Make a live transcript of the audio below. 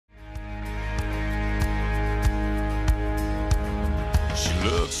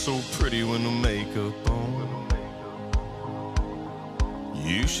Looks so pretty with no makeup on.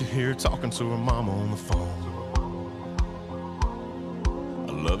 You should hear her talking to her mama on the phone.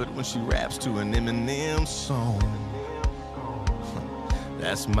 I love it when she raps to an Eminem song.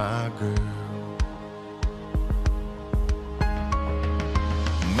 That's my girl.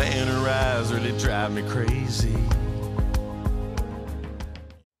 Man, her eyes really drive me crazy.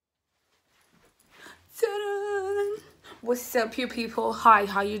 What's up, you people? Hi,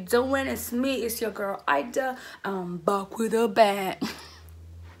 how you doing? It's me, it's your girl Idah. I'm back with a bang.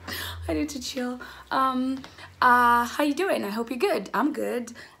 I need to chill. How you doing? I hope you're good. I'm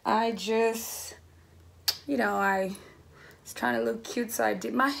good. I just, I was trying to look cute, so I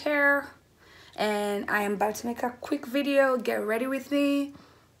did my hair, and I am about to make a quick video. Get ready with me.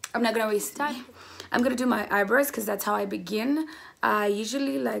 I'm not gonna waste time. I'm gonna do my eyebrows because that's how I begin. I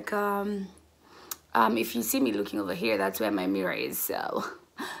usually like if you see me looking over here, that's where my mirror is, so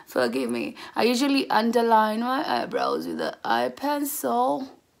forgive me. I usually underline my eyebrows with an eye pencil.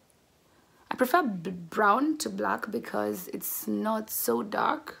 I prefer brown to black because it's not so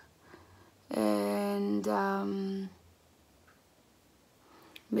dark, and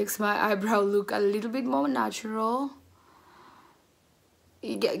makes my eyebrow look a little bit more natural.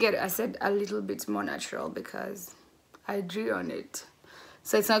 You get it? I said a little bit more natural because I drew on it.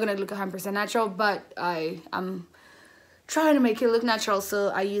 So it's not gonna look 100% natural, but I'm trying to make it look natural. So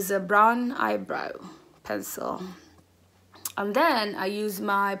I use a brown eyebrow pencil, and then I use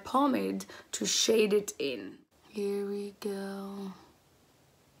my pomade to shade it in. Here we go.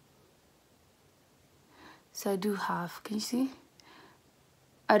 So I do have, can you see?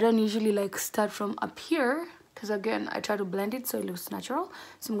 I don't usually like start from up here because again I try to blend it so it looks natural.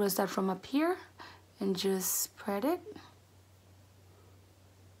 So I'm gonna start from up here and just spread it.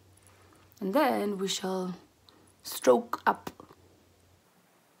 And then we shall stroke up.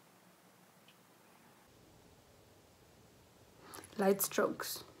 Light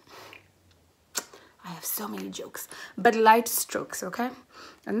strokes. I have so many jokes, but light strokes, okay?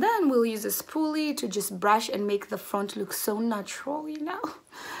 And then we'll use a spoolie to just brush and make the front look so natural,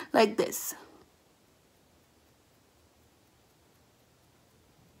 like this.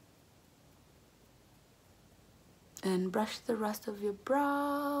 And brush the rest of your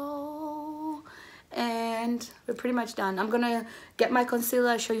brow, and we're pretty much done. I'm gonna get my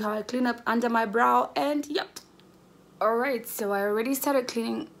concealer, show you how I clean up under my brow, and yep. All right, so I already started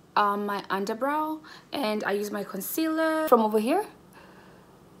cleaning my underbrow, and I use my concealer from over here.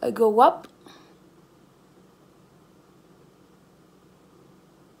 I go up,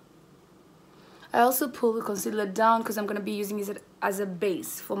 I also pull the concealer down because I'm gonna be using it as a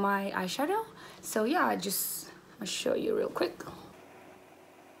base for my eyeshadow. So yeah, I'll show you real quick.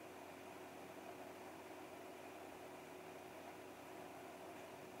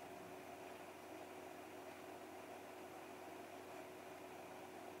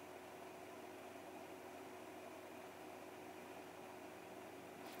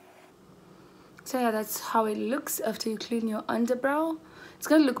 So yeah, that's how it looks after you clean your underbrow. It's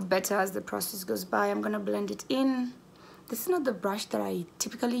gonna look better as the process goes by. I'm gonna blend it in. This is not the brush that I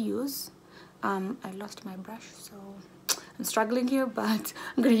typically use. I lost my brush, so I'm struggling here, but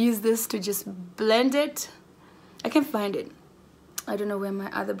I'm gonna use this to just blend it. I can't find it. I don't know where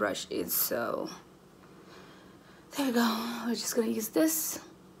my other brush is, so there we go. We're just gonna use this.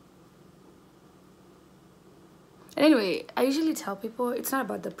 And anyway, I usually tell people it's not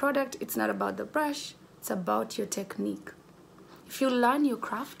about the product, it's not about the brush, it's about your technique. If you learn your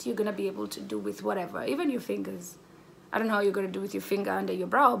craft, you're gonna be able to do with whatever, even your fingers. I don't know how you're gonna do with your finger under your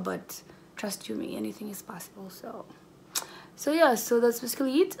brow, but trust you me, anything is possible. So yeah, so that's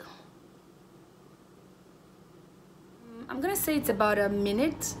basically it. I'm gonna say it's about a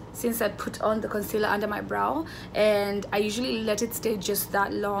minute since I put on the concealer under my brow, and I usually let it stay just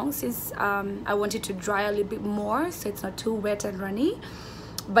that long since I want it to dry a little bit more so it's not too wet and runny.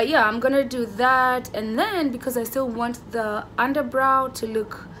 But yeah, I'm gonna do that, and then because I still want the underbrow to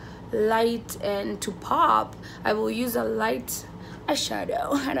look light and to pop, I will use a light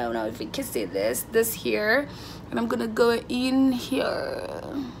eyeshadow. I don't know if you can see this here, and I'm gonna go in here.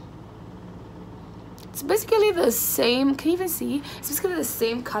 It's basically the same, can you even see? It's basically the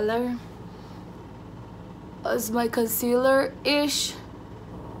same color as my concealer-ish.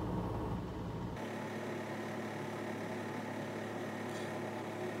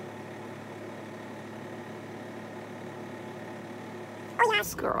 Oh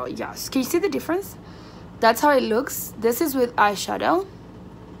yes, girl, yes. Can you see the difference? That's how it looks. This is with eyeshadow,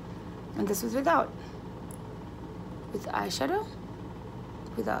 and this is without. With eyeshadow,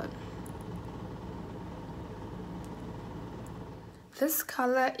 without. this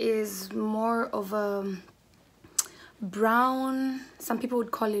color is more of a brown. Some people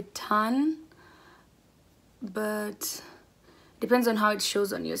would call it tan, but depends on how it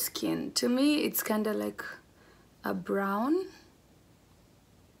shows on your skin. To me, it's kind of like a brown.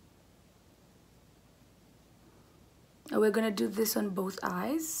 And we're gonna do this on both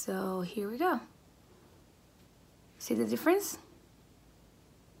eyes, so here we go. See the difference?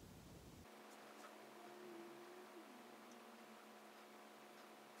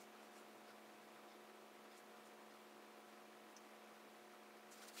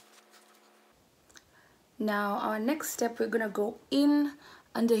 Now our next step, we're gonna go in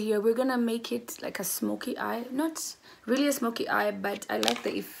under here. We're gonna make it like a smoky eye. Not really a smoky eye, but I like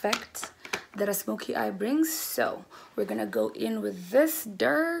the effect that a smoky eye brings. So we're gonna go in with this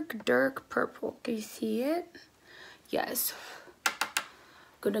dark purple. Can you see it? Yes.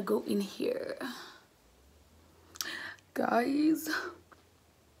 Gonna go in here. Guys,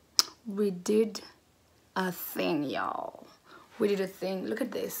 we did a thing, y'all. We did a thing. Look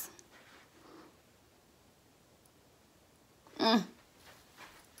at this.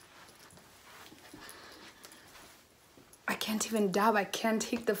 I can't even dab. I can't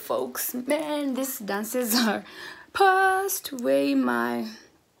hit the folks. Man, these dances are past way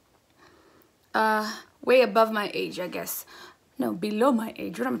above my age, I guess. No, below my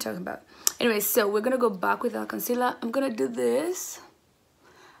age. What am I talking about? Anyway, so we're gonna go back with our concealer. I'm gonna do this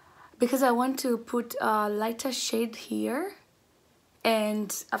because I want to put a lighter shade here,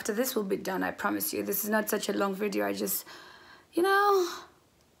 and after this we'll be done. I promise you. This is not such a long video. I just, you know,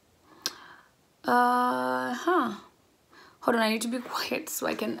 hold on, I need to be quiet so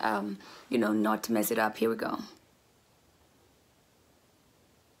I can you know, not mess it up. Here we go.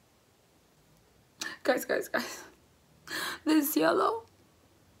 Guys, this yellow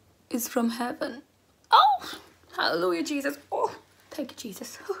is from heaven. Oh, hallelujah, Jesus. Oh, thank you,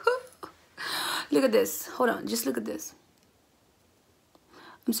 Jesus. Look at this. Hold on, just look at this.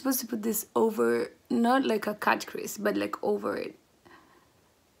 I'm supposed to put this over, not like a cut crease, but like over it,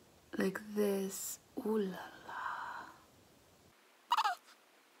 like this. Ooh la la.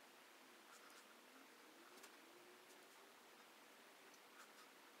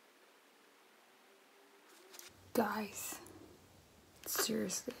 Guys,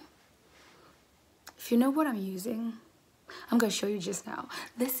 seriously, if you know what I'm using, I'm gonna show you just now.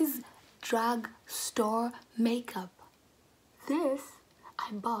 This is drugstore makeup. This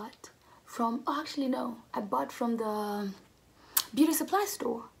I bought from, oh, actually no, I bought from the beauty supply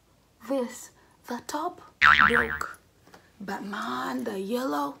store. This, the top broke, but man, the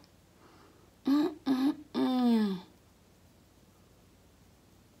yellow, you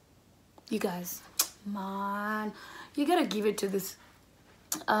guys, man, you gotta give it to this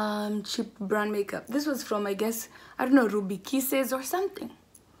cheap brand makeup. This was from, I guess, I don't know, Ruby Kisses or something.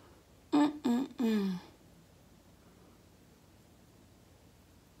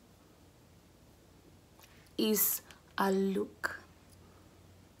 Is a look.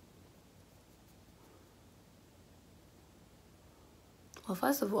 Well,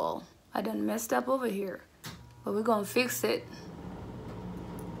 first of all, I done messed up over here, but we're gonna fix it.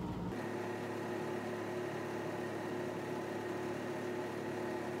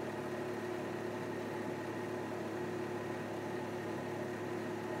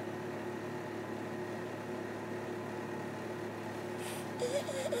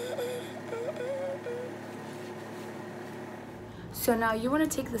 So now you want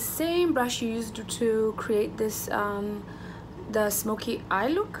to take the same brush you used to create this the smoky eye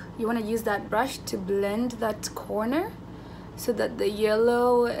look. You want to use that brush to blend that corner so that the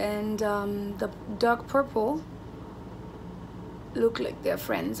yellow and the dark purple look like they're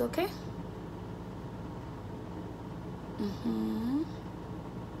friends, okay?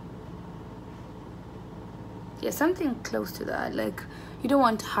 Yeah, something close to that. Like, you don't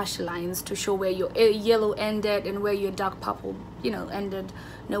want harsh lines to show where your yellow ended and where your dark purple, you know, ended.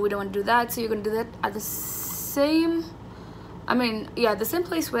 No, we don't want to do that. So you're gonna do that at the same, I mean, yeah, the same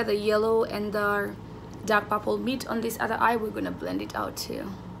place where the yellow and the dark purple meet on this other eye. We're gonna blend it out too.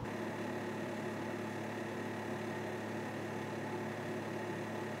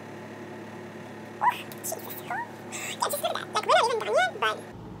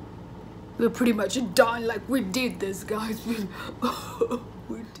 We're pretty much done. Like, we did this, guys.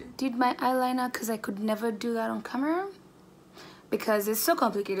 We did my eyeliner because I could never do that on camera because it's so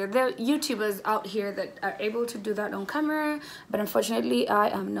complicated. There are YouTubers out here that are able to do that on camera, but unfortunately I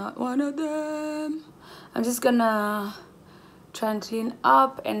am not one of them. I'm just gonna try and clean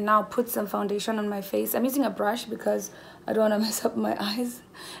up and now put some foundation on my face. I'm using a brush because I don't want to mess up my eyes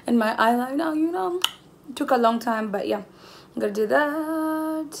and my eyeliner, you know. It took a long time, but yeah. I'm gonna do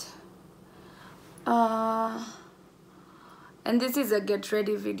that. And this is a get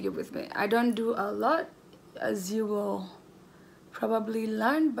ready video with me. I don't do a lot, as you will probably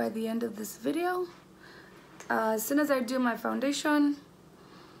learn by the end of this video. As soon as I do my foundation,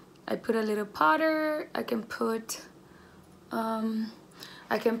 I put a little powder. I can put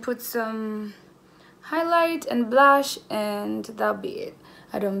some highlight and blush, and that'll be it.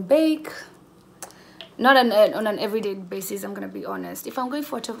 I don't bake, not on an everyday basis. I'm gonna be honest. If I'm going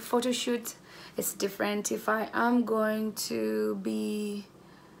for a photo shoot, it's different. If I am going to be,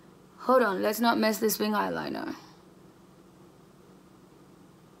 hold on, let's not mess this wing eyeliner.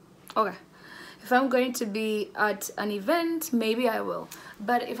 Okay, if I'm going to be at an event, maybe I will.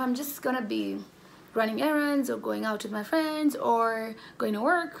 But if I'm just gonna be running errands or going out with my friends or going to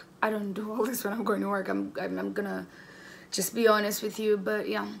work, I don't do all this when I'm going to work. I'm gonna just be honest with you. But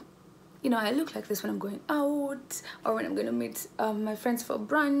yeah, you know, I look like this when I'm going out or when I'm gonna meet my friends for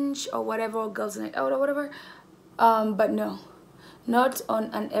brunch or whatever, or girls night out or whatever. But no, not on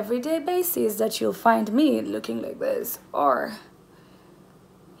an everyday basis that you'll find me looking like this. Or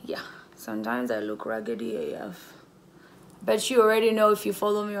yeah, sometimes I look raggedy AF. But you already know if you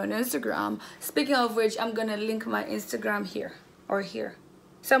follow me on Instagram. Speaking of which, I'm gonna link my Instagram here or here,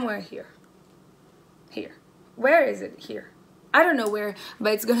 somewhere here. Where is it? Here, I don't know where,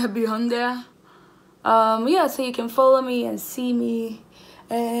 but it's gonna be on there. Yeah, so you can follow me and see me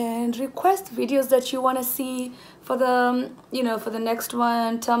and request videos that you want to see for the for the next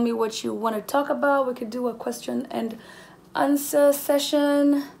one. Tell me what you want to talk about. We could do a question and answer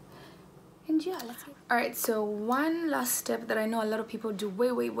session. And yeah, let's get. All right, so one last step that I know a lot of people do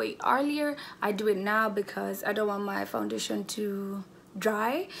way earlier, I do it now because I don't want my foundation to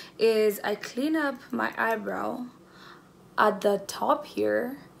dry, is I clean up my eyebrow at the top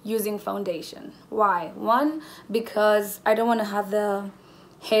here using foundation. Why? One, because I don't want to have the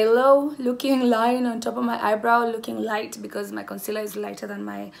halo looking line on top of my eyebrow looking light, because my concealer is lighter than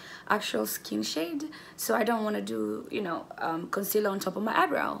my actual skin shade. So I don't want to do concealer on top of my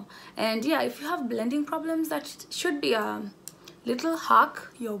eyebrow. And yeah, if you have blending problems, that should be a little hack.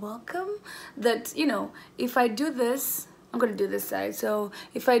 You're welcome. That, you know, if I do this, I'm gonna do this side, so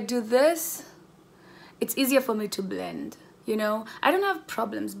if I do this, it's easier for me to blend. You know, I don't have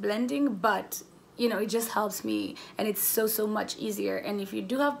problems blending, but you know, it just helps me, and it's so much easier. And if you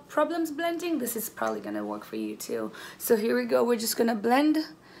do have problems blending, this is probably gonna work for you too. So here we go. We're just gonna blend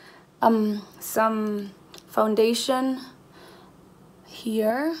some foundation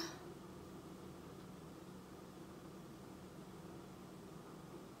here.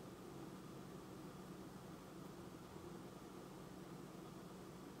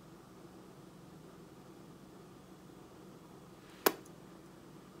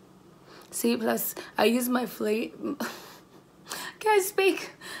 See, plus I use my can I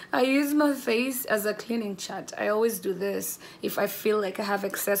speak? I use my face as a cleaning chat. I always do this. If I feel like I have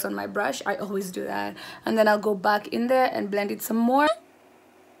excess on my brush, I always do that. And then I'll go back in there and blend it some more.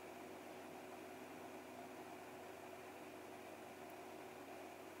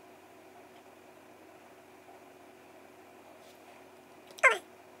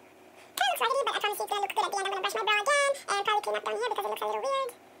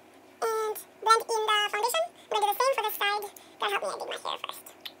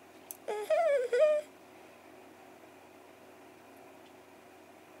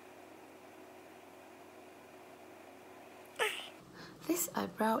 This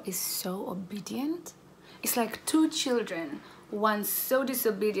eyebrow is so obedient. It's like two children. One's so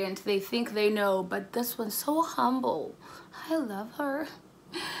disobedient, they think they know, but this one's so humble. I love her.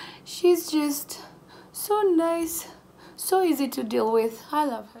 She's just so nice, so easy to deal with. I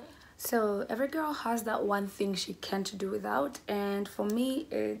love her. So every girl has that one thing she can't do without, and for me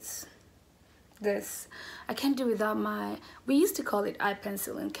it's this. I can't do without we used to call it eye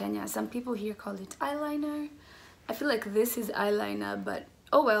pencil in Kenya. Some people here call it eyeliner. I feel like this is eyeliner, but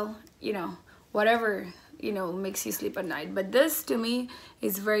oh well, you know, whatever, you know, makes you sleep at night. But this to me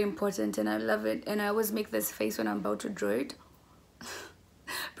is very important, and I love it. And I always make this face when I'm about to draw it.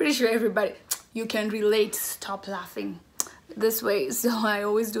 Pretty sure everybody, you can relate. Stop laughing. This way. So I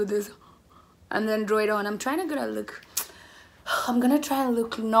always do this and then draw it on. I'm trying to I'm gonna try and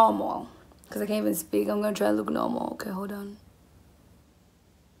look normal, because I can't even speak. I'm gonna try and look normal. Okay, hold on.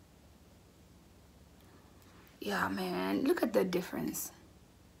 Yeah, man, look at the difference.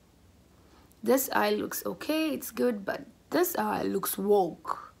 This eye looks okay, it's good, but this eye looks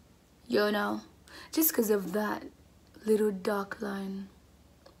woke, you know, just because of that little dark line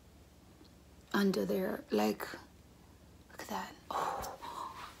under there. Like, look at that. Oh,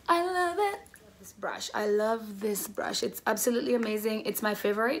 I love it. This brush. I love this brush. It's absolutely amazing. It's my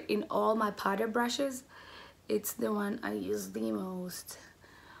favorite in all my powder brushes. It's the one I use the most.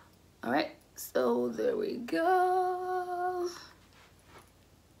 All right, so there we go.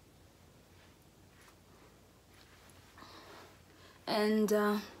 And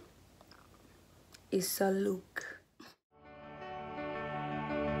it's a look.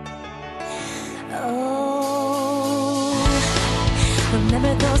 Oh,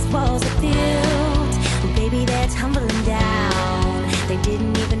 remember those walls that built? Well, baby, they're tumbling down. They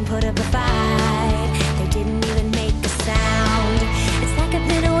didn't even put up a fight. They didn't even make a sound. It's like I've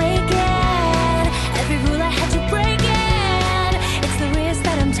been awakened. Every rule I had to break it. It's the risk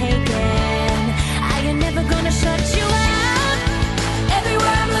that I'm taking. I am never gonna shut you out.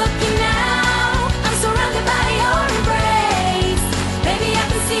 Everywhere I'm looking now, I'm surrounded by your embrace. Baby, I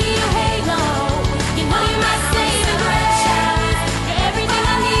can see your halo. You know you're my saving grace. Everything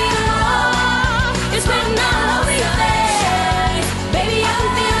I need and more is written all over your face. Baby, I can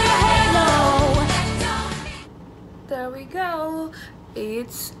feel your halo. There we go.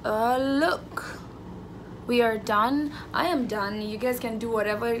 It's a look. We are done. I am done. You guys can do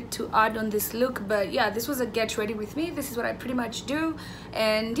whatever to add on this look, but yeah, this was a get ready with me. This is what I pretty much do,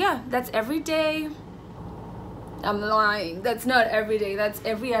 and yeah, that's every day. I'm lying, that's not every day, that's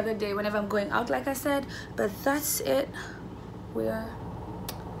every other day whenever I'm going out, like I said. But that's it, we're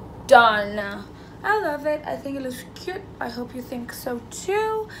done. I love it. I think it looks cute. I hope you think so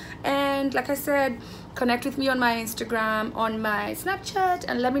too. And like I said, connect with me on my Instagram, on my Snapchat,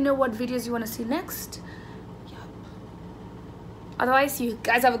 and let me know what videos you want to see next. Otherwise, you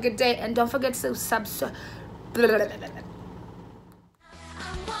guys have a good day, and don't forget to subscribe. I'm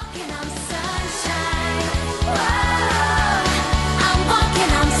walking on sunshine.